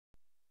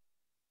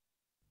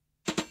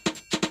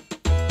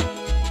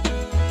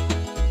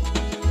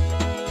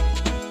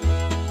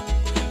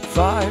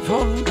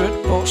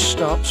500 bus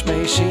stops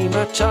may seem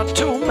a tad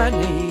too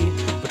many,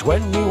 but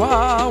when you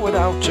are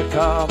without a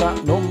car,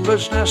 that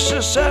number's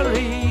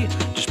necessary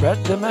to spread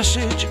the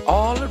message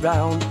all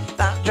around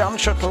that John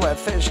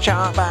Shuttleworth is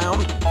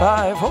chart-bound.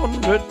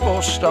 500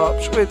 bus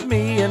stops with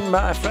me and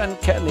my friend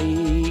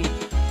Kenny.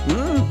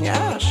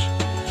 Yes,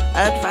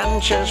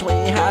 adventures we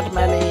had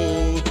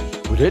many.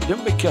 We did,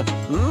 didn't we, Ken?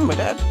 We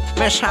did.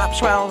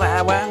 Mishaps, well,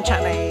 there weren't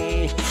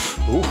any.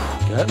 Oof,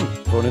 Ken,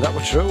 if only that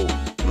were true.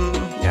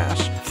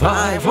 Yes,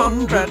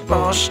 500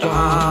 bus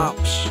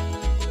stops.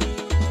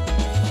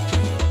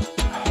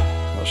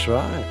 That's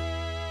right.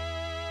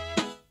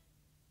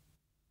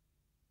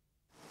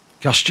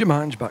 Cast your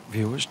minds back,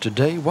 viewers, to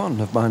day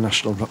one of my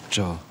National Rock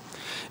Tour.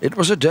 It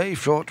was a day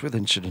fraught with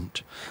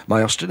incident.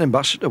 My Austin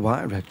ambassador,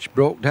 Wire Edge,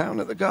 broke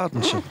down at the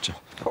garden centre.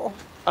 Oh,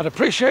 I'd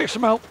appreciate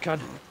some help, Ken.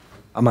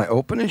 And my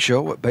opening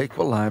show at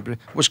Bakewell Library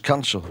was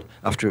cancelled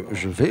after it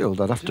was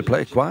revealed I'd have to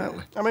play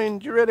quietly. I mean,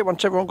 do you really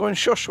want everyone going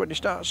shush when you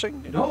start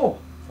singing? No,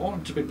 I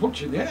want to be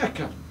punching the air,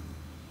 Ken.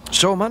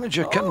 So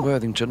manager Ken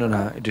Worthington and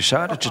I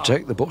decided to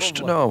take the bus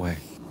to Norway.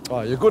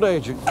 Oh, you're a good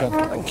agent, Ken.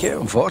 Thank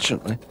you.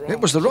 Unfortunately, it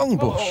was the wrong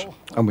bus,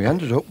 and we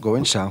ended up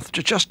going south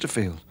to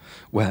Chesterfield,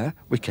 where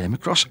we came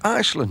across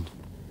Iceland.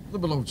 There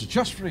were loads of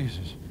chest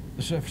freezers.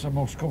 The surface I'm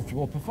most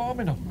comfortable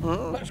performing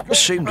on. Let's go. This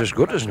seemed as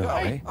good as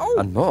Norway,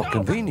 and more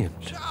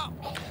convenient.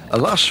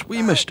 Alas,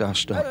 we missed our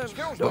stop,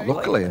 but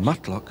luckily in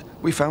Matlock,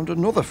 we found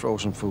another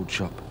frozen food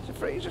shop, It's a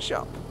freezer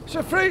shop. It's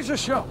a freezer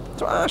shop.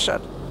 That's what I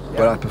said.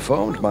 where I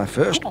performed my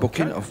first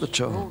booking of the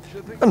tour.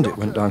 And it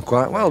went down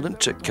quite well,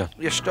 didn't it, Ken?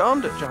 You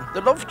stoned it, John.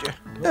 They loved you.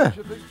 Yeah.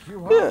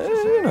 Yeah,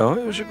 you know,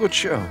 it was a good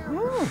show.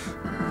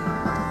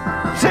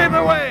 Save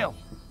the whale!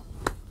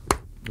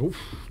 Oof,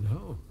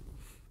 no.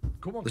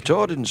 Come on, The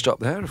tour didn't stop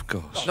there, of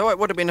course. No, it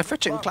would have been a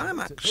fitting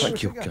climax.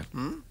 Thank you,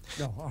 Ken.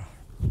 No.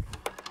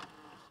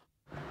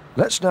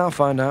 Let's now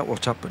find out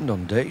what happened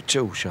on day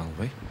 2, shall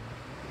we?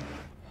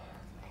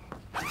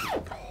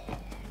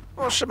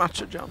 What's the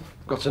matter, John?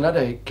 Got an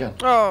headache, Ken.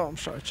 Oh, I'm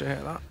sorry to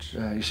hear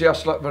that. You see, I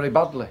slept very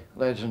badly,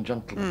 ladies and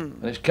gentlemen,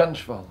 and it's Ken's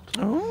fault.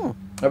 Oh.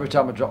 Every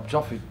time I dropped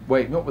off, he'd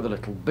wake me up with a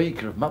little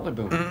beaker of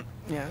Malibu.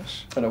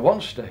 Yes. And at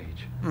one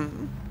stage,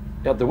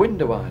 he had the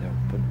window wide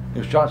open. He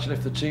was trying to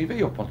lift the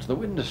TV up onto the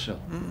windowsill.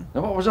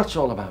 Now, what was that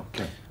all about,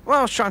 Ken? Well,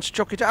 I was trying to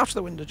chuck it out of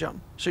the window, John,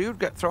 so you'd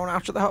get thrown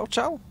out of the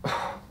hotel.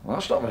 Well,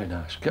 that's not very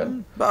nice,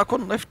 Ken. But I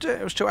couldn't lift it.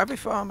 It was too heavy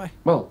for me.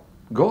 Well,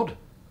 good.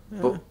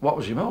 But what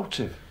was your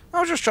motive? I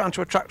was just trying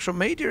to attract some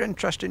media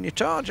interest in your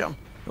tour, John.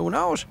 Who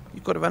knows?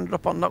 You could have ended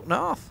up on Knock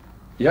North.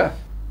 Yeah,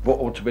 but I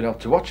wouldn't have been able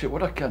to watch it,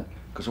 would I, Ken?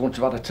 Because I wouldn't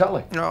have had a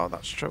telly. No,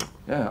 that's true.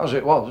 Yeah, as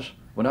it was,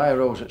 when I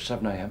arose at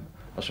 7 a.m,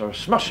 I saw a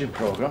smashing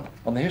programme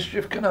on the history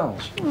of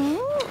canals.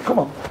 Come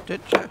on. Did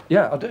you?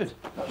 Yeah, I did.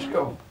 Let's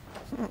go.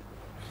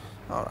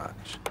 All right.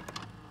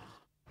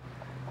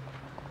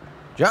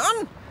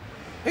 John?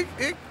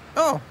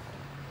 Oh.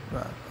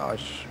 Right. Oh,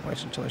 just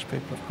wait until these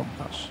people have come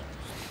past.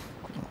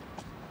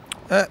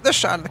 This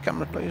side of the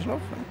camera, please,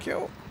 love. Thank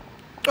you.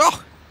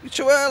 Oh, you're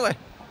too early.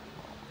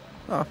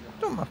 Oh,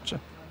 don't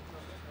matter.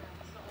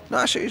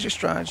 Nice, easy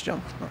strides,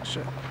 John. That's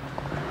it.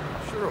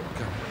 Sure up,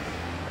 Ken.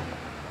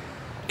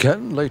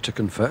 Ken later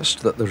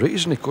confessed that the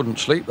reason he couldn't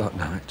sleep that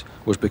night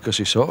was because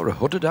he saw a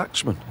hooded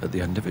axeman at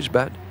the end of his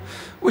bed,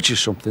 which is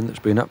something that's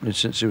been happening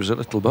since he was a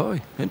little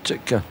boy, isn't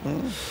it, Ken?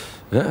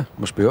 Yeah,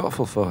 must be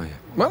awful for you.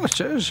 Well,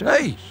 it is.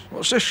 Hey,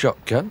 what's this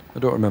shot, Ken? I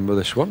don't remember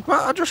this one.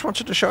 Well, I just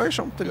wanted to show you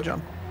something,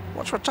 John.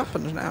 Watch what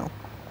happens now.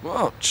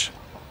 What?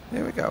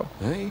 Here we go.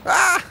 Hey?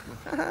 Ah!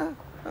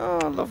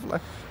 Oh, lovely.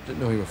 Didn't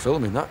know you were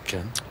filming that,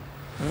 Ken.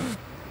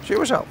 She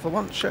was helpful,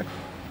 wasn't she?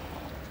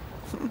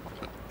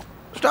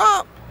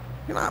 Stop!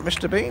 You're like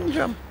Mr. Bean,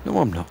 John. No,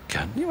 I'm not,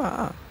 Ken. You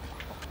are.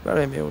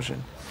 Very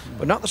amusing.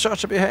 But not the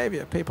sort of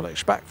behaviour people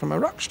expect from a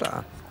rock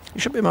star. You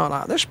should be more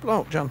like this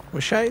bloke, John,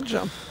 with shades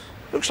on.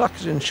 Looks like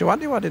he's in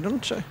Shawaddy-Waddy,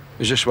 doesn't he?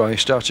 Is this why you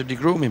started your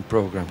grooming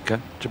programme,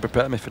 Ken? To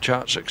prepare me for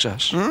chart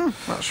success?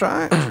 That's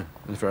right.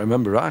 And if I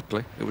remember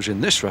rightly, it was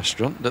in this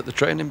restaurant that the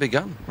training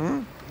began.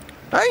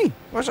 Hey,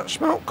 where's that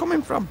smoke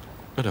coming from?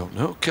 I don't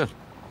know, Ken.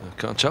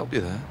 I can't help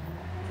you there.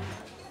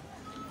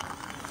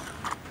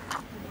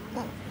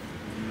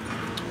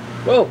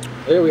 Well,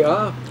 here we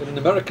are, in an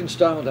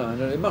American-style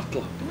diner in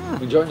Matlock,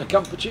 enjoying a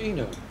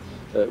cappuccino,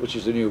 which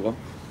is the new one.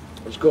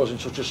 It's causing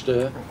such a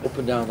stir up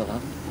and down the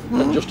land,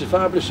 and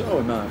justifiably so,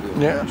 in my view.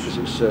 Yes. Because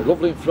it's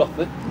lovely and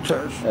frothy. It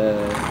is.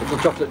 Little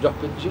chocolate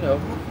droppings, you know,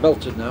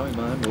 melted now in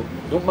mine, but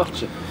don't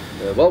matter.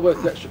 Well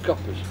worth the extra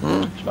copies.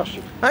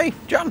 Smashing. Hey,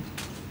 John.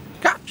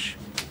 Catch.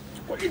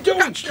 What are you doing,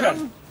 Catch, Ken?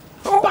 John.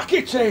 Oh. Back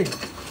it in!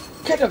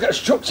 Ken, I'll get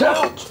chucked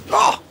out!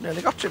 Oh,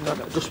 nearly got him, then.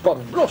 Just spot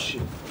and brush,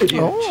 you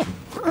idiot!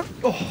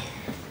 Oh.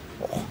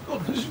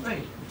 Goodness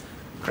me!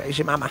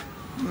 Crazy mama.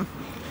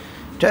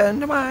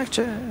 Turn the white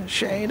a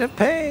shade of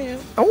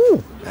pale.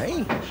 Oh,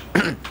 hey.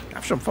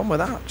 Have some fun with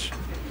that.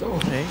 Oh.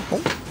 Hey.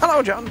 Oh.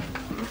 Hello, John.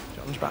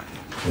 John's back.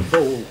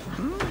 Oh.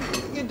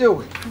 What are you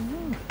doing?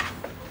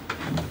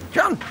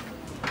 John.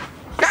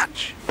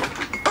 Catch.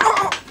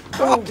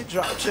 Oh, he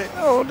dropped it.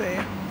 Oh,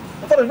 dear.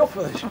 I've had enough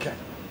of this, Ken.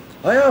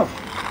 I have.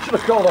 Should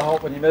have called a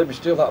halt when you made me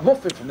steal that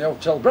muffin from the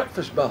hotel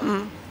breakfast bar. What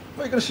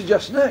are you going to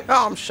suggest next?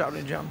 Oh, I'm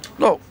sorry, John.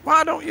 Look,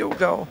 why don't you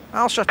go?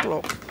 I'll settle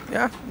up,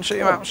 yeah? And see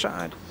you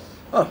outside.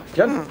 Oh,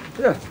 Ken?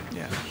 Yeah.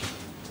 Yeah.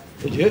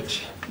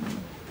 Idiots.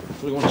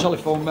 We're going to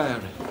telephone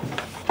Mary.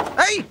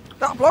 Hey,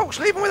 that bloke's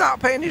leaving without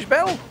paying his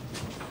bill.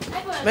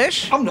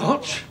 Miss? I'm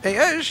not. He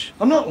is.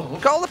 I'm not,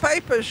 love. Call the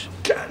papers.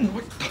 Ken, Go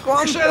on.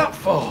 what do you say that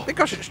for?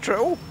 Because it's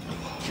true.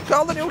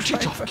 Call the Get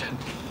newspaper. off, Ken.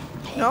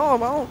 No, I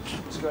won't.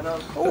 What's going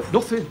on? Oh.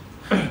 Nothing.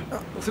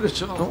 Nothing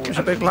at all. Oh, he's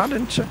a big lad,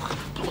 isn't he?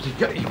 Bloody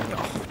get him.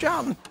 Oh,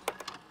 John.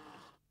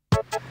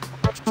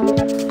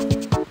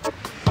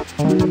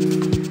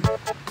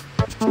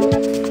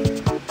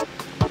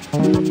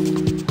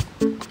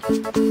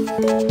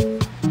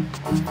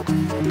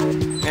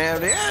 There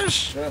he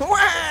is. Come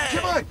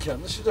Way! on,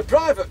 Ken. This is a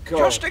private call.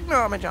 Just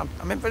ignore me, John.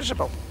 I'm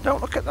invisible.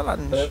 Don't look at the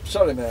lens.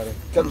 Sorry, Mary.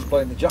 Ken's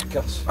playing the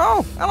jackass.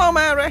 Oh, hello,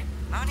 Mary.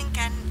 Morning,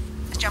 Ken.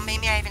 Has John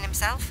been behaving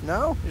himself?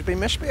 No, he's been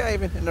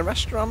misbehaving in the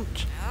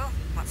restaurant. Oh,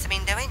 what's he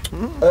been doing?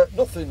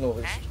 Nothing, love.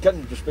 It's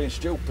Ken just being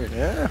stupid.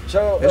 Yeah.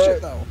 So, Is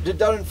it, though? did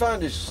Darren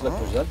find his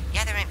slippers then?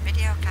 Yeah, they're in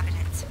video cabinet.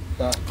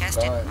 Yes,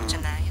 didn't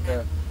mention there, you know.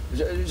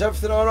 Yeah. Is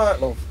everything all right,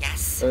 love?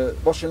 Yes.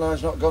 Washing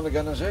line's not gone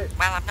again, has it?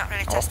 Well, I've not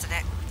really tested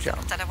it. John.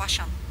 I've had a wash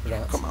on.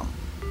 Right. Come on.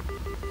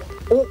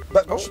 Oh,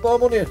 bet got some more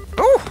money in.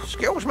 Oh,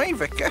 excuse me,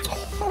 Vicky.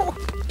 Oh.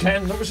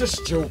 Ken, that was a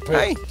stupid.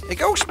 Hey, he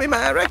goes me,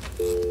 Mary.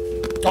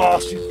 Oh,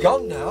 she's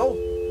gone now.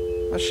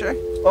 Is she?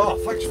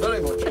 Oh, thanks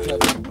very much, Ken.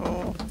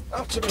 Oh,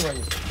 Out to me,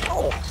 mate.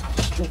 oh,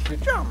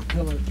 Stupid. John,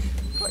 Look.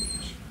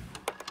 please.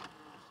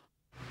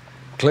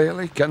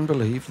 Clearly, Ken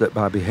believed that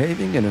by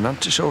behaving in an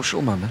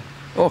antisocial manner,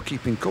 or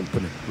keeping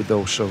company with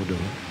those so doing,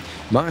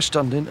 my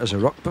standing as a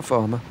rock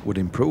performer would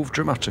improve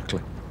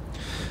dramatically.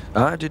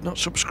 I did not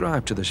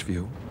subscribe to this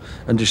view,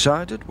 and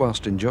decided,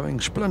 whilst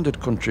enjoying splendid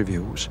country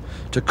views,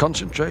 to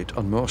concentrate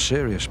on more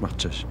serious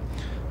matters,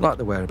 like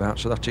the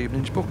whereabouts of that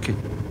evening's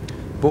booking.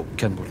 But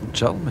Ken wouldn't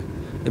tell me.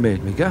 He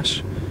made me guess,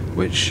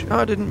 which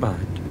I didn't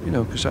mind, you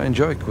know, because I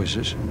enjoy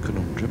quizzes and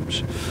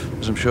conundrums,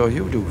 as I'm sure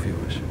you do,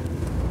 viewers.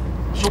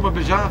 Some are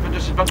bizarre for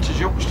disadvantaged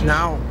youngsters.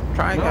 Now,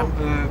 try again.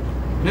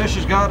 No,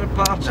 nurse's garden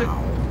party.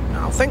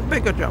 No, think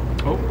bigger, John.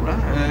 Oh,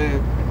 right.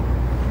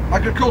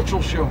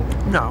 Agricultural show.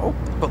 No,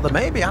 but there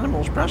may be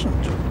animals present.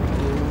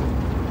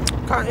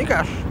 Can't you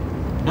guess?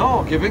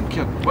 No, give in,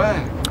 Ken.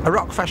 Where? A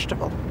rock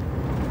festival.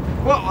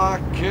 What,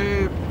 like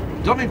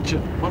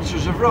Donington,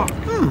 Monsters of Rock?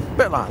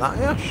 Bit like that,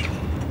 yes.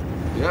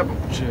 Yeah,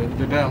 but there'll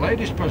be bare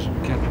ladies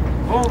present, Ken.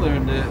 Oh, they're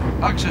in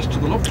access to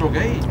the love drug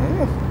aid.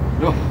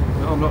 No,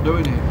 I'm not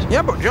doing it.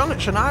 Yeah, but John,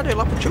 it's an ideal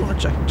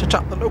opportunity to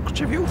tap the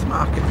lucrative youth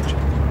market.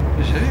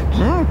 Is it?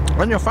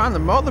 And you'll find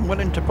them more than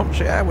willing to punch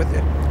the air with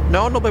you.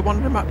 No one will be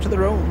wandering back to the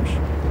rooms.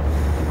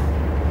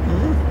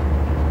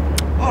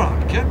 All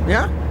right, Ken.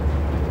 Yeah?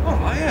 All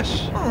right,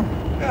 yes.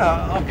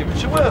 Yeah, I'll give it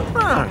to her.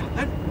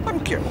 Right.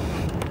 Thank you.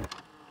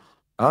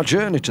 Our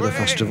journey to the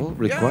festival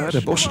required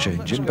a bus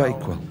change in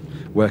Bakewell,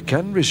 where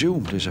Ken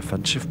resumed his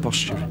offensive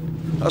posturing.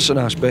 That's a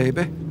nice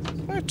baby.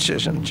 It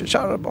isn't. It's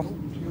horrible.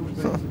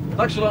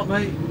 Thanks a lot,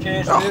 mate.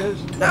 Cheers. Oh,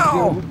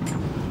 no!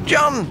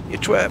 John, you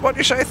twit. What do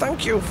you say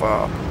thank you for?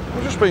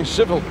 I'm just being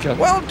civil, Ken.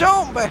 Well,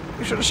 don't be.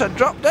 You should have said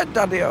drop dead,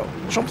 Daddy-o.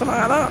 Something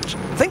like that.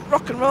 Think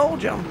rock and roll,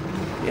 John.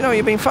 You know,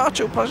 you're being far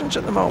too pleasant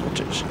at the moment.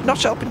 It's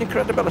not helping your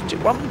credibility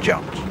one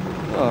jot.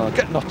 Oh,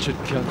 get knotted,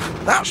 Ken.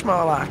 That's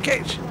more like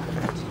it.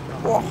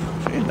 Whoa,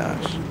 she's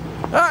nice.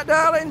 Right,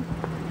 darling.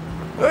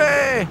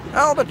 Hey,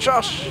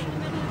 albatross.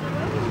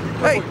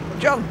 Hey,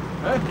 John.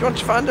 Do you want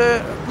to find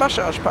a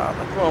massage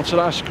parlour? Go on, some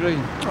ice cream.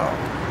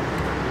 Oh.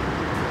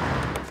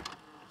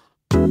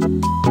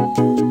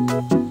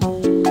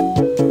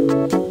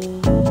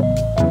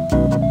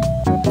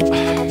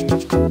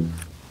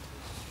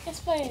 Yes,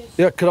 please.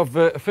 Yeah, could I have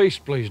a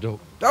feast, please, Doc?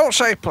 Don't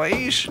say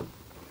please.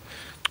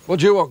 What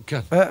do you want,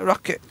 Ken?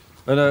 Rocket.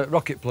 And a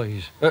rocket,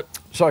 please.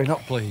 Sorry,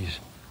 not please.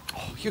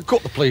 Oh, you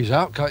cut the please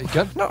out, can't you,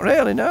 Ken? Not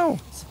really, no.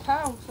 It's a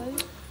pound,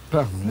 please.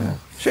 Pound, yeah.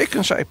 She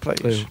can say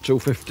please.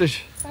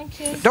 250s. Thank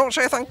you. Don't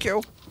say thank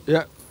you.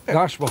 Yeah,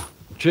 nice one.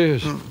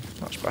 Cheers.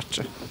 That's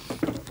better.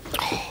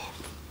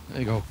 There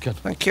you go, Ken.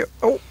 Thank you.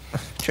 Oh,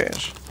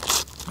 cheers.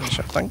 Yes,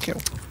 sir, thank you.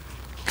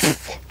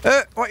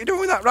 What are you doing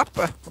with that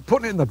wrapper? I'm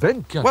putting it in the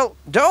bin, Ken. Well,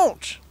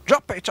 don't.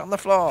 Drop it on the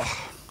floor.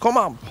 Come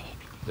on.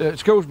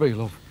 Excuse me,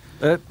 love.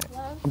 I'm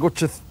going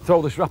to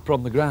throw this wrapper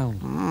on the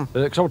ground.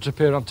 Because I want to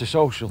appear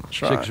antisocial.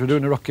 That's right. Because we're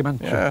doing a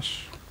rockumentary. Yes.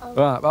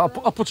 Right, I'll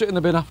put it in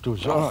the bin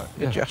afterwards. All right.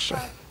 Yeah. Yeah. Yes,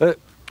 sir.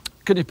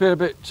 Can you appear a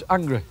bit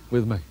angry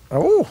with me?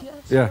 Oh,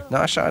 Yeah.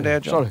 nice idea,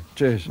 John. Sorry.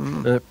 Cheers.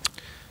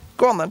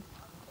 Go on then.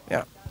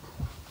 Yeah.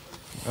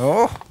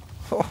 Oh,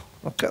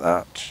 look at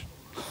that.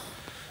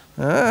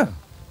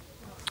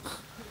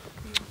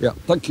 Yeah.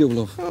 Thank you,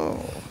 love. Oh.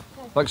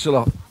 Thanks a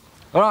lot.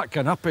 All right,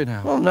 Ken. Happy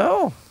now. Well,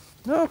 no.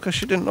 No, because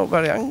she didn't look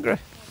very angry.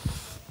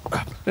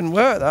 Didn't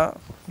work, that.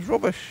 It was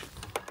rubbish.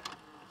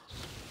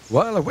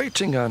 While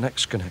awaiting our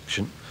next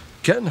connection,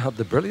 Ken had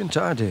the brilliant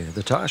idea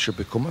that I should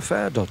become a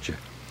fare dodger.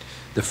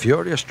 the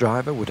furious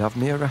driver would have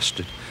me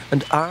arrested,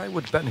 and I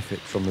would benefit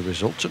from the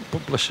resultant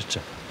publicity.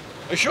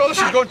 Are you sure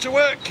this is going to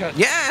work, Ken?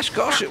 Yes, of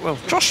course it will.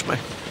 Trust me.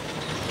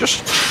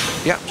 Just,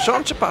 yeah,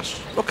 saunter to pass.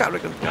 Look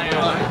arrogant.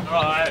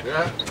 Right.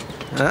 Yeah.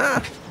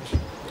 Ah.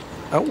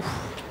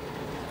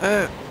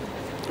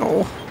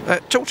 Oh.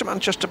 2 to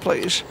Manchester,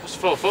 please. It's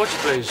 440,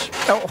 please.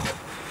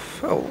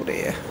 Oh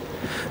dear.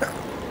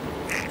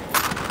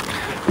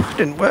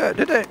 Didn't work,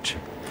 did it?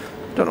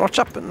 Don't know what's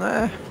happened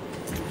there.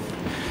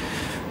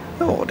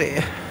 Oh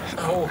dear.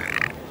 Oh.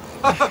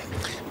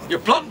 Your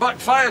plan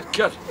backfired,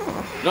 Ken.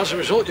 And as a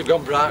result, you've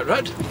gone bright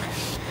red.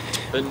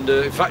 And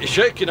in fact, you're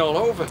shaking all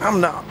over. I'm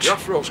not. Your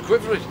afro's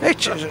quivering.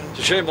 It isn't. It's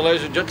a shame the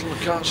ladies and gentlemen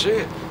can't see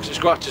it, because it's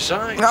quite a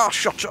sight. Oh,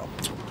 shut up.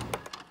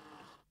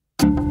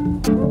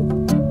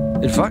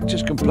 In fact,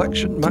 his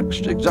complexion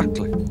matched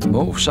exactly the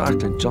mauve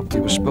cycling top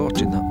he was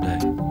sporting that day.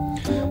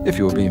 If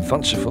you were being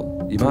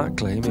fanciful, you might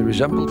claim he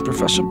resembled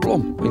Professor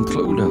Plum in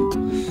Cluedo.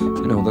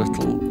 You know, the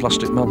little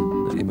plastic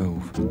man that you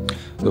move.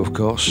 Though, of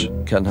course,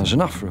 Ken has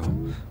an afro,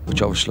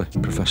 which obviously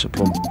Professor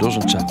Plum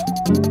doesn't have.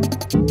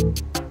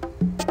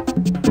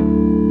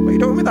 What are you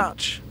doing with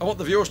that? I want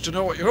the viewers to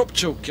know what you're up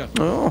to, Ken.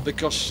 Oh.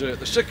 Because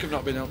they're sick of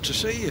not being able to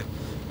see you.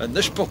 And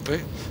this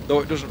puppy, though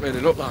it doesn't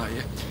really look like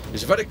you,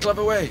 is a very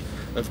clever way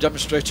of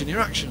demonstrating your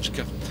actions,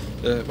 Ken,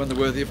 when they're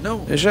worthy of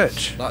note. Is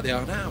it? Like they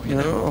are now, you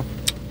know.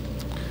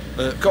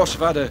 Of course,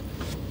 if I had a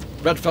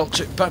red felt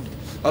tip pen,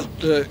 I'd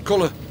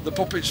colour the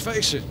puppet's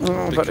face in.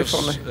 Oh, very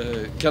because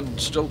funny.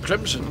 Ken's still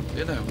crimson,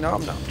 you know. No,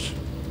 I'm not.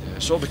 Yeah,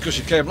 it's all because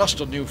you came last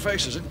on New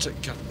Faces, isn't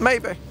it, Ken?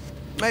 Maybe.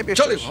 Maybe it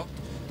Tell you is. what,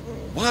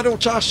 why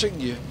don't I sing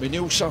you my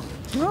new song,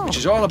 Oh. which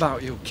is all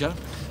about you, Ken.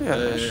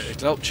 Yes.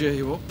 It'll help cheer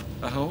you up,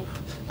 I hope,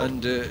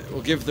 and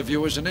will give the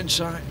viewers an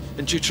insight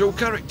into your true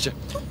character.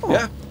 Oh,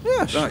 Yeah?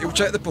 yes. Right, you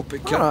take the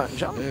puppet, Ken. All right,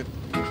 John.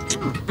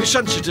 Be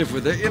sensitive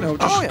with it, you know,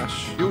 just Oh, yes.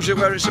 use it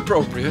where it's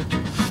appropriate.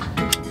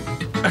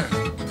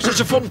 So it's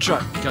a fun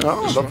track, Ken.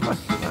 Oh, this one. lovely.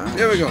 Nice.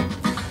 Here we go.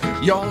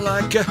 You're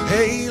like a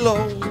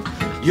halo,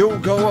 you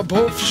go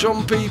above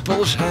some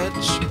people's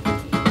heads.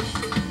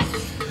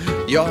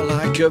 You're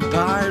like a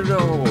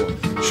biro,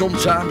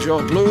 sometimes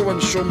you're blue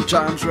and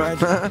sometimes red.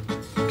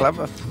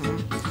 Clever.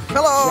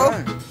 Hello.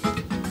 Yeah.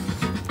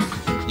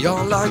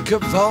 You're like a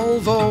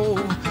Volvo,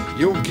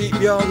 you keep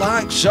your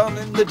lights on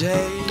in the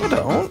day. I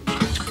don't.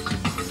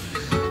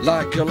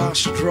 Like a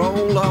last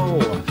Rolo,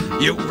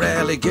 you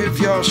rarely give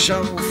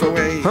yourself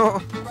away.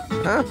 Oh.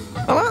 Huh?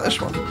 I like this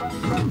one.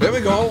 Here we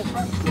go.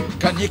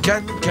 Can you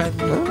can?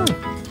 Oh.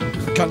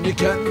 Can you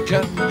can?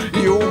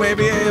 You may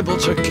be able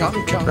to can.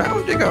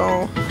 Round you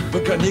go.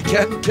 But can you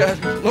can?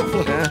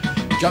 Lovely. Yeah.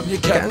 Can you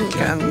can?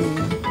 Can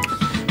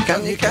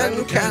you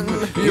can?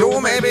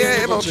 You may be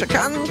able to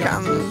can.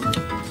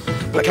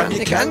 But can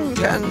you can?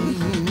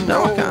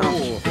 No, I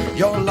can't.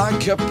 You're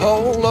like a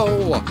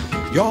polo.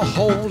 Your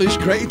hole is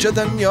greater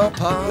than your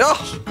part. No.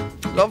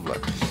 Lovely.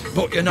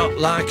 But you're not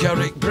like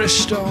Eric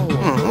Bristow.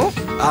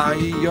 Mm-hmm.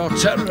 I.e. you're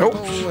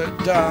terrible at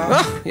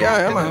dance. Oh, yeah,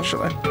 I am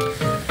actually.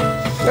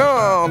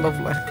 Oh,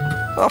 lovely.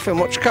 I feel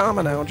much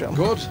calmer now, John.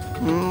 Good.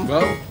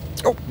 Well,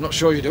 I'm not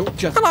sure you do,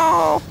 Ken.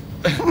 Hello.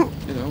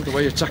 You know, the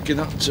way you're tacking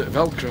that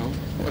Velcro.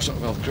 Well, it's not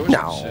Velcro, is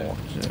No.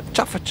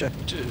 Taffeta.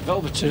 it?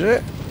 Velvet. Is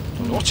it? I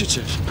don't know what it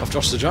is. I've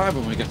crossed the drive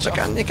when we get off.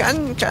 Can.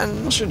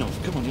 That's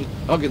enough. Come on, you're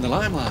hogging the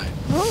limelight.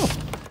 Oh.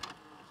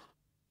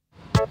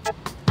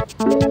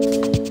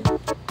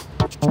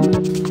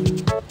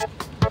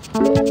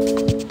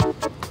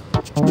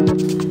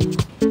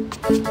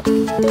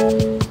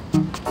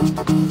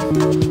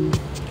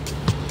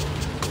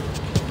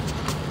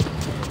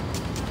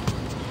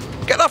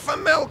 Get off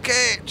and milk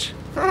it.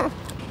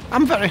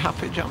 I'm very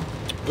happy, John.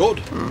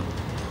 Good.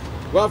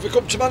 Well, have we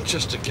come to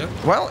Manchester, Ken?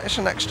 Well, it's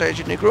the next stage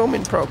in your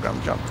grooming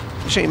programme, John.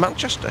 You see,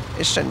 Manchester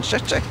is Sin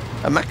City,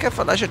 a mecca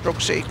for leisure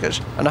drug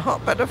seekers and a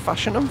hotbed of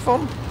fashion and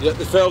fun. Yet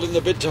they failed in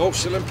the bid to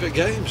host the Olympic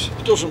Games.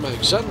 It doesn't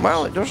make sense.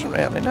 Well, it doesn't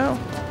really, no.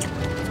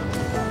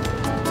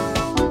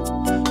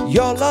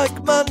 You're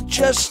like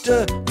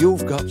Manchester,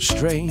 you've got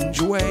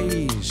strange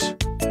ways.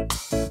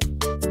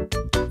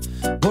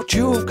 But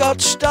you've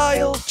got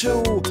style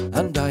too,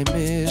 and I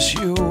miss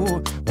you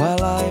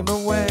while I'm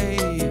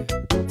away.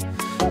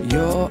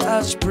 You're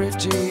as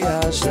pretty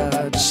as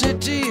that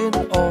city in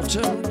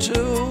autumn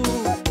too.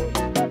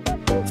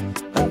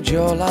 And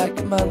you're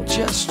like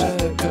Manchester,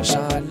 'cause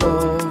I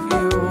love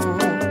you.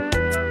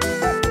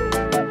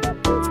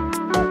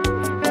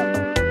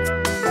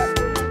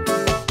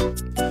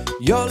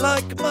 You're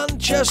like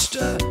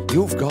Manchester,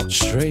 you've got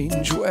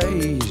strange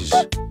ways.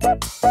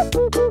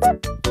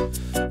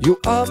 You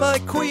are my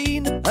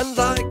queen, and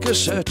like a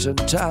certain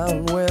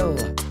town will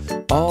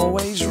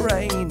always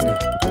reign.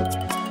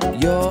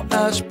 You're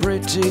as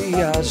pretty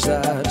as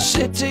that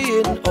city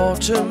in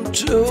autumn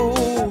too.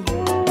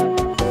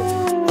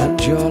 And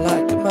you're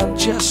like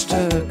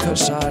Manchester,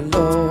 'cause I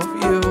love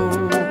you.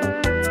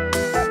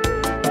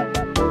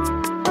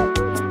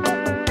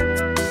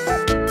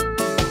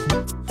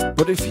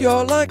 But if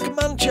you're like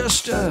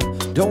Manchester,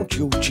 don't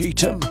you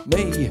cheat 'em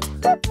me.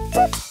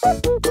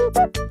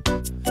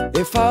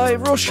 If I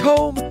rush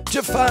home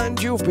to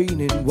find you've been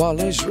in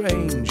Wally's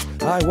range,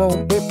 I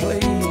won't be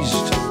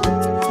pleased.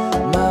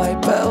 My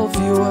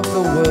Bellevue of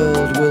the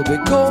world will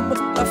become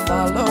a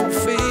fallow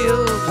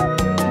field.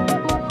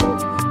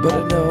 But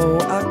I know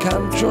I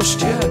can trust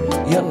you,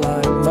 you're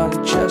like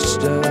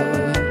Manchester.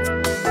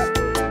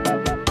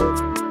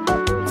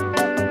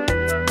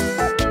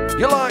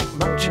 You're like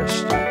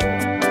Manchester.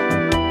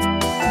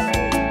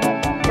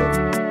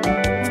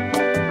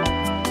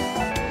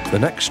 The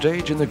next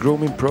stage in the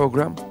grooming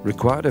programme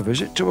required a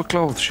visit to a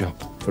clothes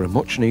shop for a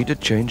much needed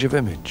change of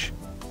image.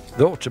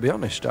 Though, to be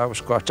honest, I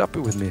was quite happy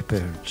with my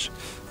appearance.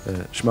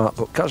 Smart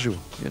but casual,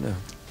 you know.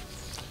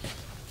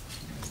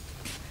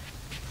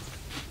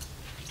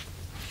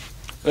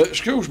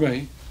 Excuse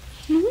me,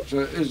 so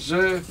is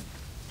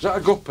that a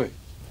guppy?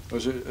 Or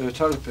is it a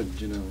terrapin,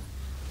 do you know?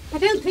 I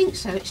don't think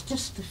so, it's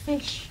just the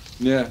fish.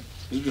 Yeah,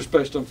 is it just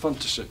based on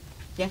fantasy?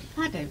 Yeah,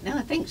 I don't know,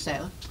 I think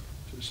so.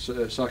 It's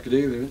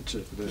psychedelia, isn't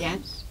it? But,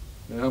 Yes.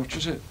 how much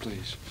is it,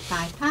 please?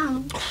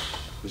 £5.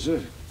 Is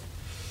it?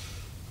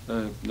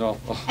 No,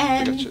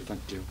 forget it,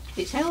 thank you.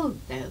 It's old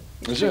though.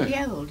 It's Is it?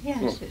 really old,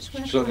 yes. Well, it's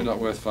worth certainly not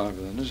 £5. worth £5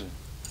 then, is it?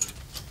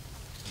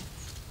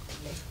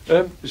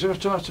 Is there a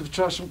time to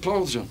try some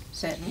clothes on?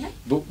 Certainly.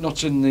 But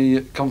not in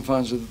the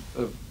confines of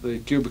the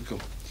cubicle.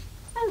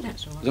 Oh,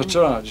 that's all right. Is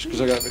that alright, just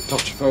because I get a bit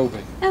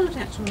claustrophobic? Oh,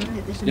 that's all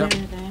right, there's a Yep.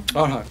 mirror there.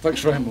 Alright,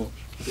 thanks very much.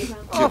 You're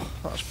welcome. Oh,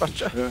 that's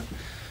better. Yeah.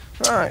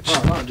 Right.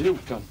 Alright, do you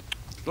can.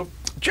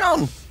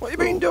 John, what have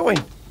you been doing?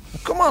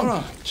 Come on.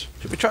 Alright.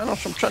 Should we try on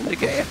some trendy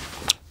gear?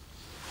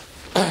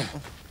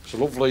 It's a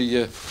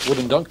lovely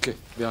wooden donkey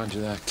behind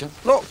you there, Ken.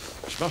 Look,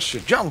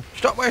 Smashing. John,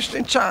 stop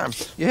wasting time.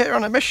 You're here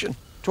on a mission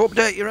to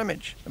update your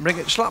image and bring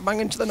it slap bang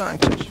into the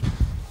 90s.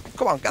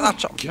 Come on, get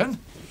that on. Ken,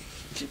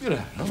 keep your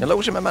hair on. You're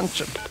losing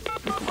momentum.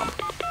 Come on.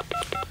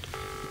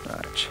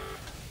 Right.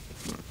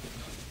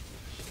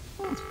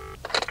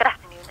 Good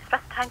afternoon,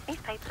 Express Times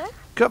newspapers.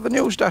 Could I have the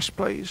news desk,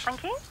 please?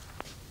 Thank you.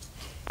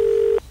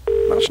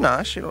 That's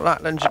nice. You look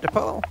like Lindsay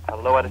DePaul.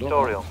 Hello,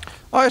 editorial.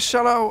 Oh, yes,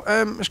 hello.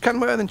 It's Ken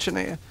Worthington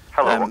here.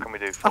 Hello, what can we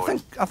do for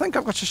you? I think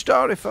I've got a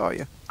story for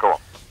you. Go on.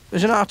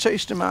 There's an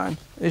artiste of mine.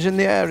 He's in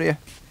the area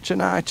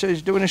tonight.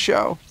 He's doing a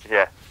show.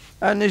 Yeah.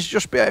 And he's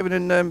just behaving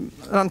in an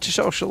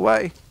antisocial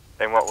way.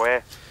 In what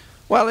way?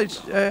 Well,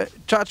 he's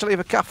tried to leave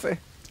a cafe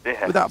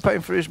Yeah. without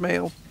paying for his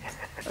meal.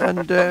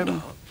 And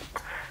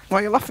what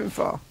are you laughing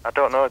for? I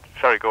don't know.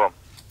 Sorry, go on.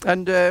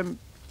 And,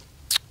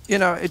 you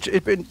know,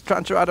 he's been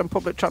trying to ride on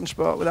public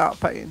transport without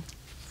paying.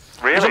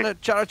 He's in Really? a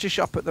charity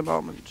shop at the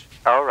moment.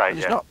 All right, And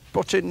he's yeah. not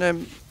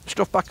putting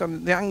stuff back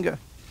on the hanger.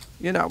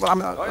 You know, well, I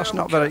mean, that's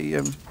not very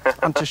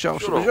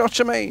antisocial. You know what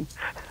I mean?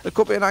 There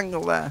could be an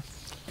angle there.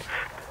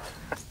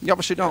 You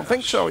obviously don't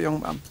think so,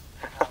 young man.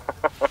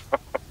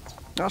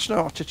 That's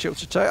no attitude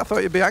to take. I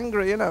thought you'd be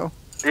angry, you know.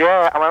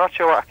 Yeah, I'm not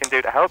sure what I can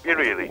do to help you,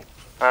 really. And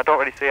I don't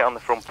really see it on the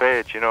front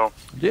page, you know.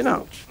 Do you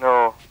know?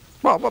 No.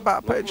 Well, what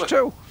about page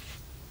 2?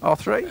 Or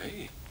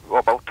 3? What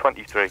about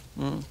 23?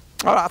 All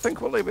right, I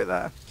think we'll leave it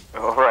there.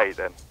 All right,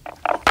 then.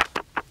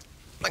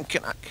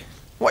 Blinking heck.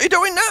 What are you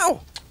doing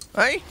now?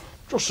 Hey?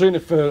 Just seeing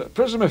if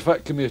prism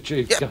effect can be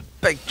achieved, You Ken.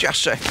 big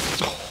Jesse.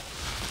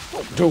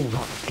 Don't do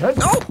that, Ken.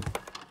 No!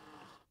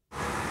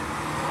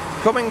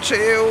 Coming to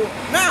you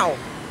now.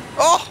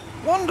 Oh,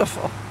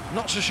 wonderful.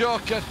 Not so sure,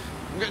 Ken.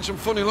 I'm getting some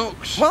funny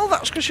looks. Well,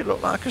 that's because you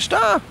look like a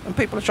star, and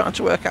people are trying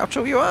to work out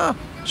who you are.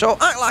 So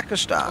act like a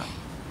star.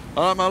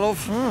 Alright, my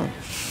love.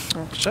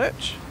 That's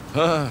it.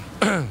 Oh,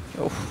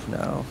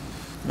 no.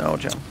 No,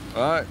 John.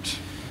 Right.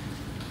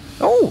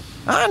 Oh,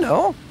 I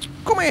know.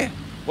 Come here.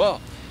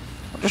 What?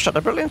 I've just had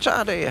a brilliant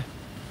idea.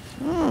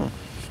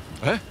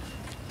 Eh?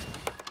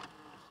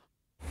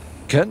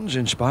 Ken's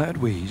inspired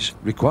wheeze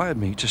required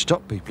me to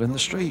stop people in the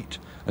street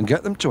and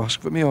get them to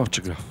ask for my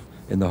autograph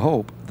in the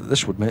hope that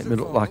this would make me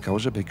look like I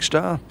was a big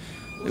star.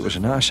 It was a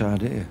nice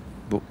idea,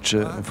 but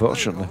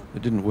unfortunately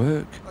it didn't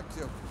work. Thank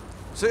you.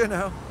 See you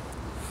now.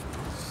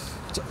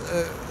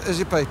 Here's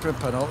your paper and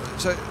pen.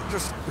 So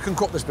just we can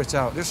cut this bit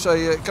out. Just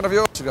say, can I have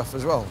your autograph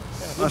as well?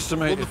 Yeah, nice to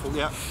meet you.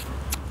 Yeah.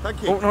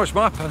 Thank you. Oh no, it's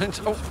my pen. Isn't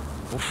it?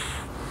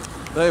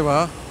 Oh, there you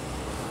are.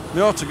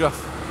 My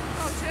autograph.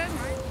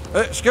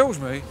 Excuse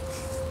me.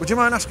 Would you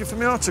mind asking for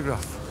my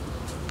autograph?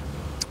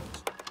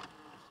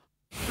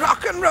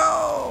 Rock and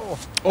roll!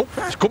 Oh,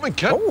 it's coming,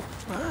 Ken. Oh,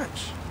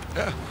 nice.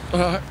 Yeah. All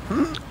right.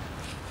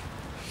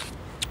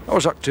 I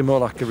was acting more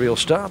like a real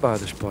star by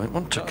this point,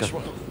 wasn't I, That's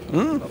Ken?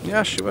 what.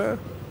 Yes, you were.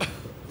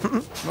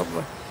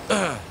 Lovely.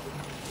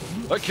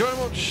 Thank you very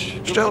much.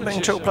 Still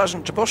being too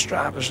pleasant to bus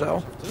drivers,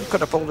 though. You could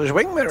have pulled his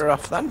wing mirror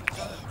off then.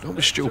 Don't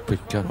be stupid,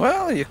 Ken.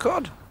 Well, you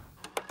could.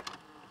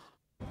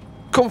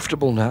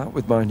 Comfortable now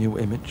with my new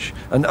image,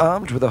 and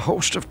armed with a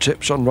host of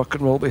tips on rock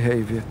and roll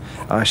behaviour,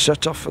 I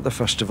set off for the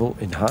festival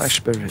in high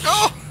spirits.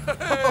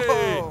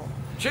 Hey!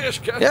 Cheers,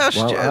 Ken. Yes,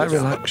 While I cheers.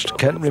 relaxed,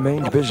 Ken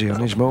remained busy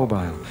on his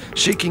mobile,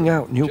 seeking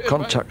out new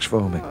contacts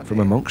for me from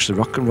amongst the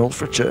rock and roll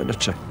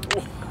fraternity.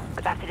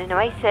 Good afternoon,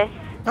 Oasis.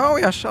 Oh,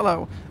 yes,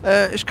 hello.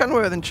 It's Ken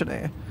Worthington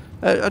here.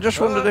 I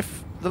just wondered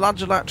if the lads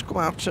would like to come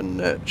out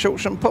and shoot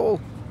some pool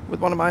with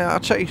one of my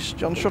artists,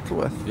 John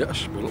Shuttleworth.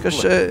 Yes,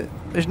 Because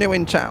he's new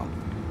in town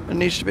and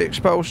needs to be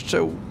exposed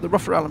to the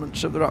rougher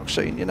elements of the rock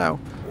scene, you know.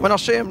 When I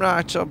see him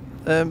right, I'll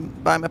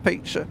buy him a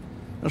pizza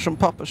and some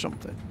pop or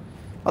something.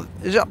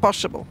 Is that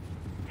possible?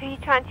 Who are you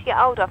trying to get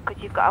hold of?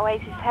 Because you've got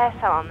Oasis hair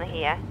salon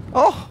here.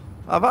 Oh,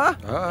 have I?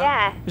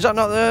 Yeah. Is that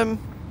not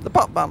the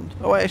pop band,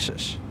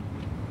 Oasis?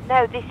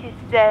 No, this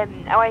is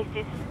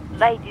Oasis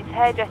ladies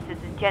hairdressers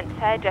and gents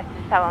hairdressers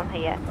salon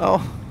here.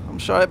 Oh, I'm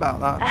sorry about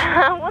that.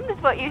 I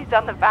wondered what you was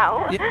on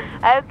about.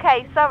 Yeah.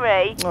 Okay,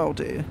 sorry. Oh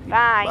dear.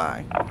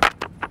 Bye. Bye.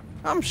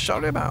 I'm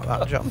sorry about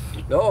that, John.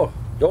 No,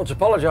 don't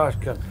apologise,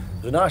 Ken.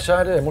 It was a nice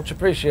idea, much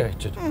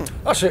appreciated.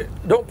 That's it,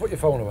 don't put your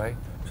phone away.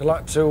 I'd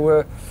like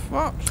to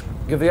What?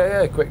 give the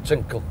AA a quick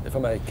tinkle, if I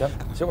may, Ken.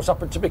 See what's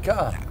happened to my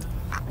car.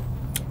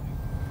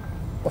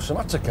 What's the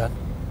matter, Ken?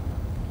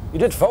 You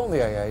did phone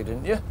the AA,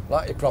 didn't you?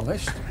 Like you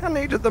promised. I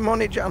needed the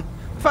money, John.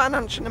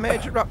 Financing a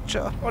major rock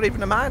tour, or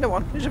even a minor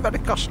one, is a very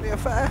costly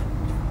affair.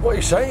 What are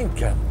you saying,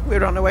 Ken? We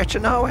were on our way to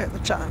Norway at the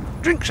time.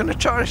 Drinks are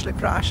notoriously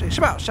pricey. It's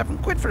about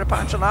 £7 for a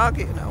pint of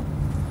lager, you know.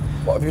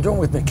 What have you done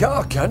with my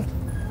car, Ken?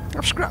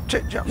 I've scrapped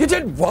it, John. You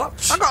did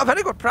what? I got a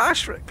very good price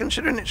for it,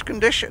 considering its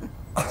condition.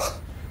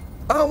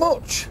 How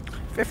much?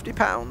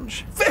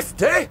 £50.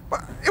 50?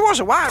 But it was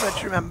a while, do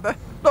you remember?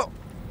 Look,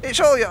 it's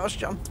all yours,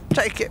 John.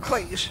 Take it,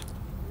 please.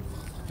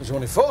 There's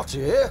only 40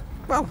 here.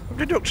 Well,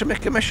 deducting my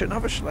commission,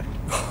 obviously.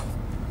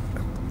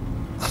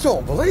 I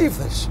don't believe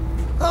this.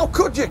 How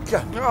could you,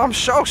 Ken? Oh, I'm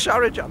so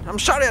sorry, John. I'm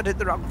sorry I did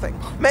the wrong thing.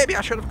 Maybe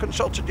I should have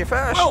consulted you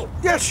first. Well,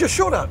 yes, you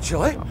should,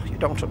 actually. Oh, you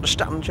don't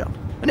understand, John.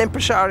 An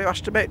impresario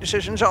has to make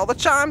decisions all the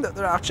time that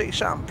their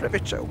artists aren't privy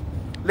to.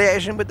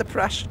 Liaising with the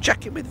press,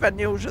 checking with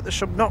venues that there's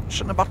some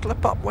nuts and a bottle of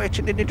pop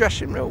waiting in your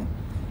dressing room.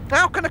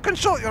 How can I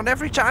consult you on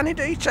every tiny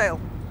detail?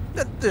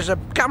 There's a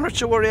camera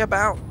to worry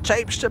about,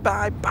 tapes to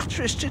buy,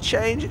 batteries to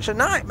change. It's a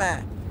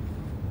nightmare.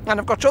 And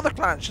I've got other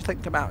clients to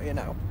think about, you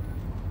know.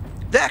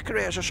 Their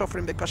careers are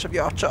suffering because of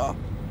your tour.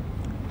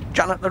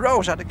 Janet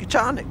LaRose had a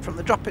guitar nick from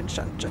the drop-in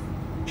centre.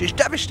 She's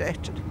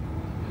devastated.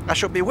 I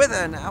should be with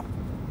her now,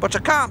 but I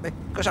can't be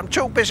because I'm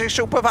too busy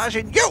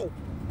supervising you.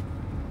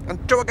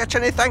 And do I get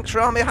any thanks for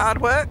all my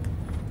hard work?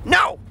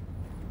 No!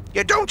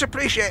 You don't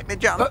appreciate me,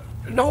 John.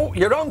 No,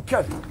 you're on,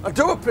 Ken. I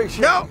do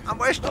appreciate No, I'm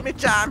wasting my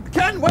time.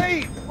 Ken,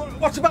 wait!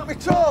 What about my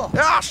tour?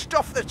 Ah,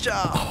 stuff the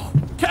tour.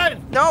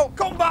 Ken! No,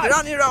 come back! You're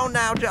on your own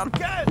now, John.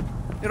 Ken!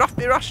 You're off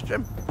my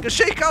rostrum. You can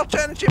seek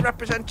alternative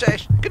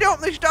representation. Can you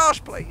open these doors,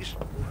 please?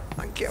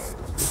 Thank you.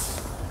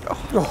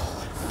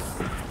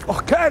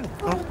 Oh, Ken!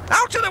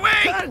 Out of the way!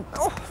 Ken!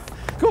 Oh,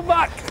 Come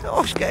back!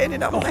 oh, it's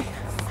gaining on me.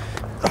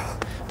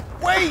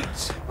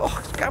 Wait!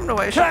 Oh, the camera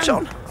weighs Ken! it's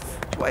on.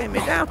 It's weighing me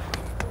down.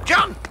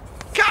 John!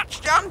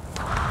 Catch, John!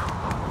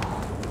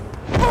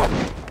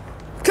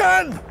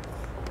 Ken!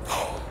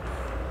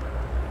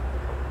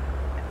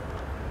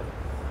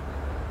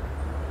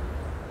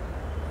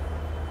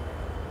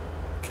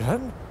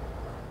 Ken?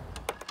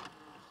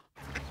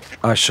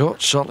 I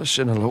sought solace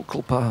in a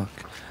local park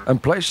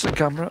and placed the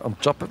camera on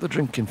top of the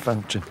drinking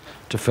fountain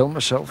to film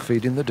myself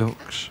feeding the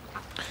ducks.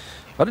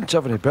 I didn't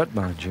have any bread,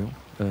 mind you,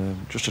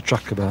 just a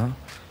tracker bar,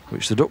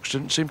 which the ducks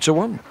didn't seem to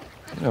want.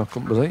 You know, I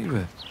couldn't believe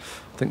it.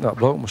 I think that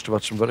bloke must have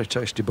had some very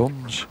tasty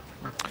buns.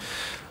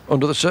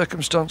 Under the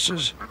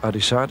circumstances, I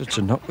decided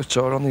to knock the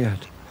tour on the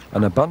head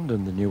and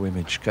abandon the new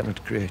image Ken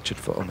had created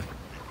for me.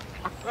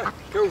 Hey,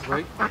 excuse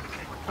me.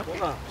 What's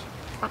that?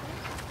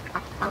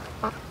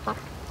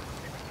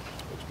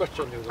 Looks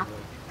better on you than me.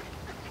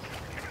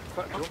 In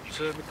fact, you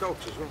want my coat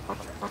as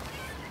well?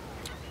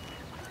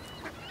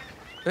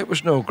 It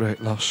was no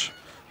great loss.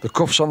 The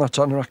cuffs on that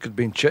anorak had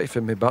been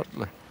chafing me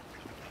badly.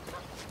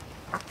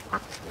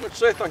 Let's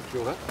say thank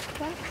you then.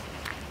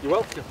 You're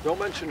welcome, don't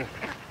mention it.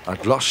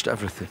 I'd lost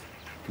everything.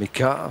 My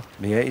car,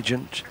 my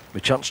agent, my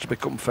chance to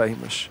become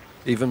famous,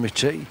 even my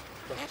tea.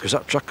 Because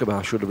that tracker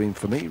bar should have been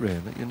for me,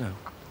 really, you know.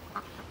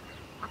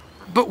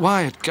 But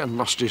why had Ken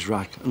lost his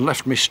rag and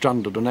left me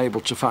stranded,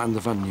 unable to find the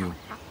venue?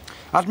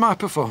 Had my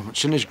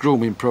performance in his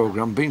grooming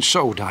programme been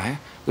so dire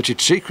that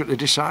he'd secretly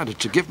decided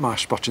to give my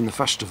spot in the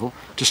festival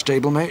to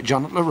stablemate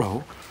Janet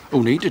LaRoe,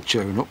 who needed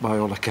cheering up by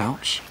all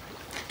accounts?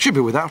 She'd be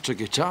without a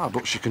guitar,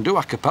 but she can do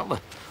a cappella,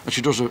 and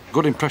she does a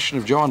good impression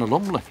of Joanna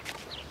Lumley.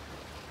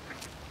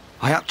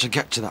 I had to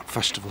get to that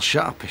festival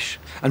sharpish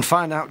and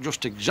find out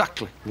just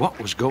exactly what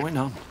was going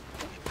on.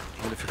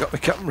 I'd forgot my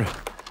camera.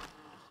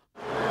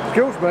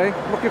 Excuse me,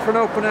 looking for an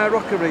open-air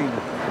rock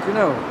arena, you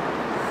know.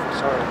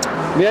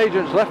 Sorry. My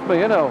agent's left me,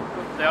 you know.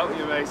 Doubt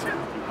you, mate.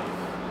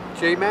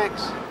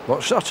 G-Max?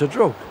 What's that, a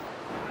drug?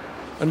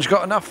 And he's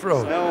got an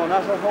afro? No,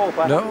 not at all,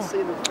 but No? I haven't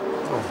seen it.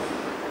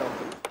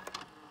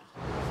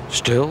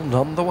 Still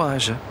none the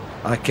wiser,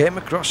 I came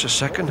across a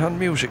second-hand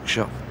music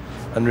shop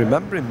and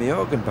remembering my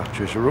organ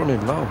batteries were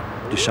running low,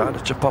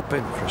 decided to pop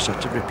in for a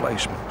set of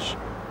replacements.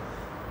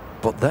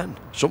 But then,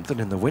 something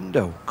in the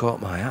window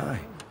caught my eye.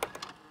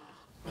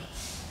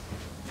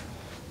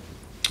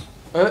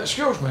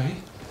 Excuse me?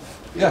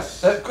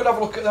 Yes. Could I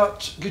have a look at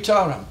that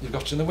guitar amp you've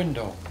got in the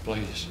window,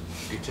 please?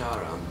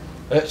 Guitar amp?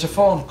 It's a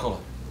fawn colour.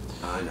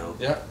 I know.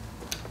 Yeah.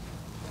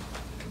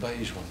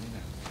 beige one, you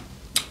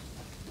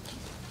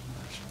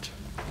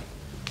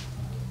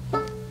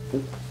know.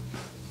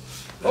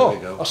 There we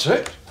go. That's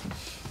it.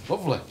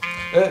 Lovely.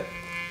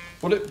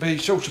 Would it be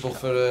suitable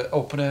for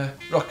open air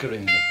rock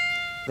arena,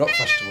 rock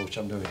festival, which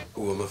I'm doing?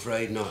 Oh, I'm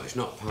afraid not. It's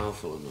not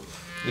powerful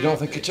enough. You don't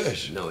think it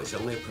is? No, it's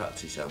only a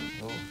practice amp.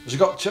 Oh. Has it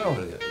got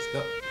tone? It's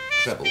got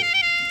treble.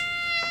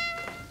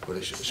 But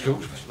it's Excuse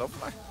me.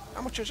 Lovely.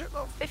 How much is it,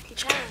 love?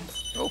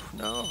 £50. Oh,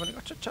 no, I've only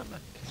got a tenner.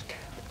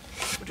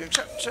 Would you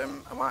accept a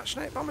white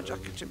snake bomber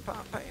jacket in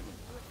part payment?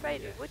 I'm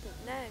afraid we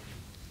wouldn't, no.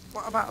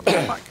 What about a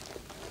bit bag?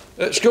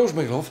 Excuse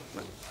me, love.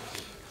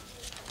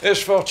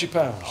 Here's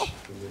 £40.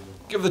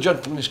 Give the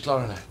gentleman his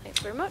clarinet. Thanks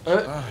very much.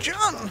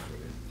 John!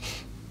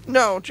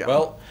 No, John.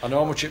 Well, I know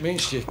how much it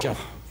means to you, Ken.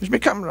 Is my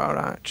camera all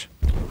right?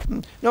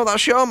 No,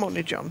 that's your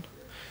money, John.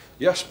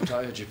 Yes, but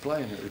I heard you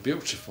playing. It was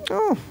beautiful.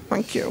 Oh,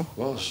 thank you. It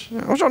was.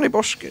 Yeah, I was only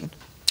busking.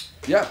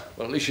 Yeah,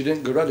 well, at least you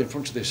didn't go red in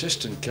front of the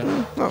assistant,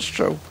 Ken. That's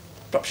true.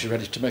 Perhaps you're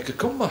ready to make a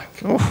comeback.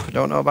 Oh, I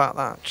don't know about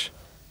that.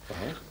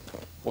 Well,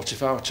 what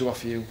if I were to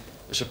offer you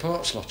a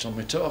support slot on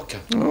my tour,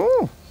 Ken?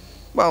 Oh,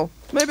 well,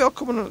 maybe I'll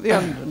come in at the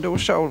end and do a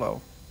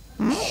solo.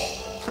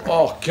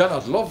 Oh, Ken,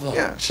 I'd love that.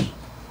 Yes.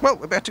 Well,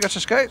 we better get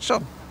our skates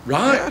on.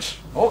 Right. Yes.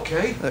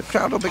 Okay. The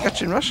crowd will be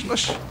getting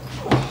restless.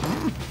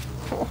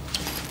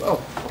 Well,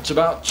 what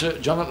about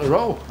Janet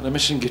LaRoe and a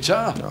missing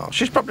guitar? Oh,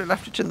 she's probably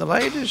left it in the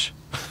ladies.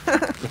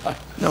 Right.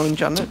 Knowing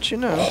Janet, you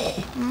know.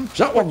 Is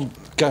that one,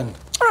 Ken?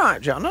 All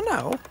right, John, I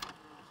know.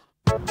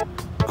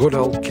 Good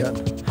old Ken.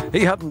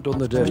 He hadn't done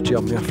the dirty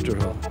on me after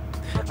all.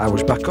 I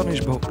was back on his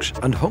books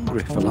and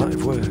hungry for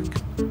live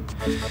work.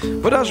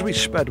 But as we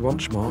sped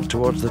once more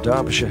towards the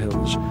Derbyshire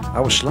hills, I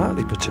was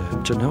slightly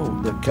perturbed to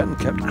know that Ken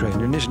kept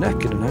craning his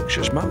neck in an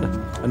anxious manner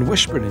and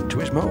whispering into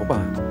his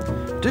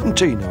mobile. Didn't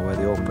he know where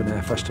the open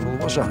air festival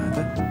was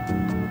either?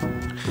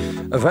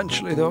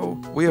 Eventually, though,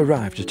 we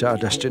arrived at our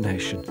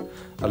destination,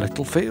 a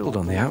little field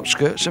on the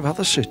outskirts of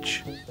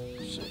Athersidge.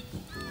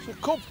 It's a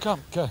cub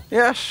camp, Ken.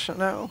 Yes, I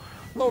know.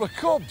 Load of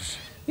cubs.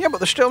 Yeah, but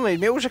they still need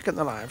music in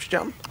their lives,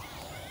 John.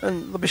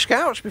 And there'll be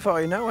scouts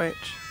before you know it.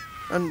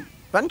 And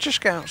venture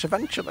scouts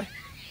eventually.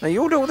 Now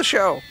you do the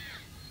show.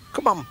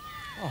 Come on.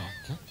 Oh,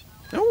 okay.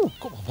 Oh,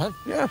 Come on, then.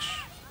 yes.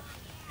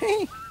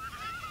 Hey.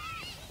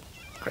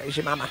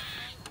 Crazy mama.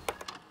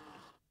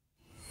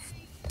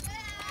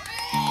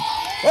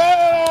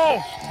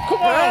 Oh!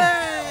 Come on!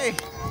 Hey!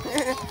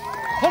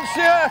 Hunt's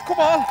here, come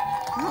on!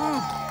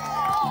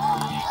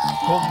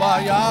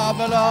 Kumbaya,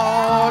 my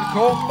lord,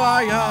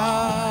 kumbaya.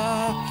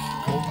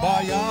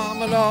 Kumbaya,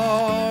 my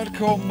lord,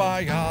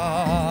 kumbaya.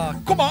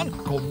 Come on!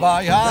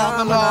 Kumbaya,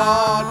 my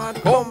lord,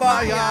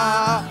 kumbaya.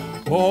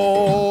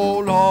 Oh,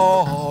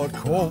 Lord,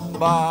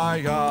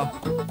 kumbaya.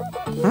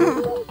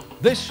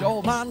 This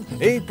old man,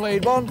 he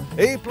played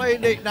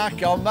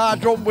knick-knack on my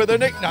drum with a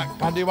knick-knack,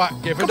 paddy-whack,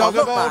 give a dog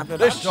a bone.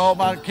 This old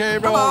man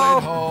came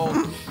rolling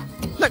home.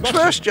 Next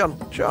verse, John,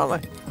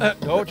 surely.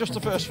 No, just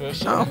the first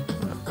verse. No.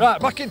 Right,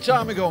 back in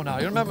time we go now.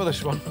 You remember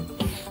this one?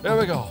 Here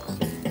we go.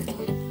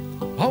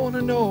 I want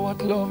to know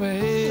what love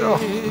is. Oh,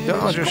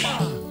 gorgeous.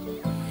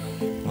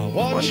 I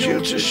want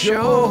you to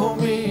show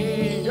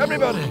me.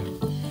 Everybody.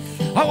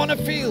 I want to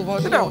feel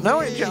what They don't know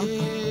it, John.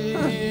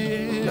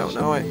 They don't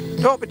know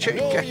it. Don't be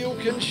cheeky. you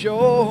can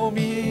show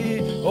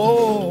me.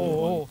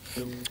 Oh.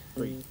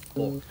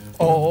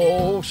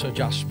 Oh, Sir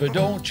Jasper,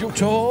 don't you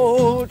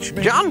touch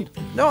me. John!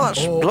 No,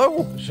 that's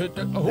blue.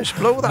 It's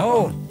blue, that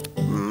one.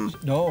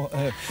 No,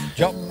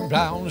 John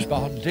Brown's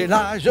body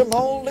lies a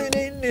moulding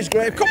in his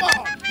grave. Come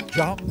on!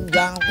 John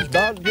Brown's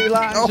body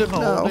lies a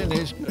moulding in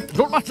his grave.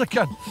 Don't matter,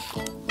 Ken.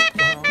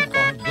 Brown's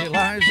body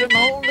lies a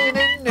moulding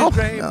in his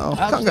grave. No,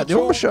 can't get the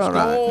undershirt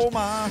right.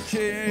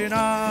 Marching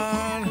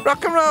on.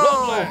 Rock and roll!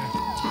 Lovely.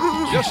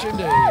 Yes,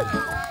 indeed.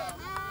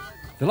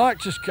 They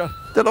liked us, Ken.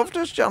 They loved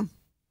us, John.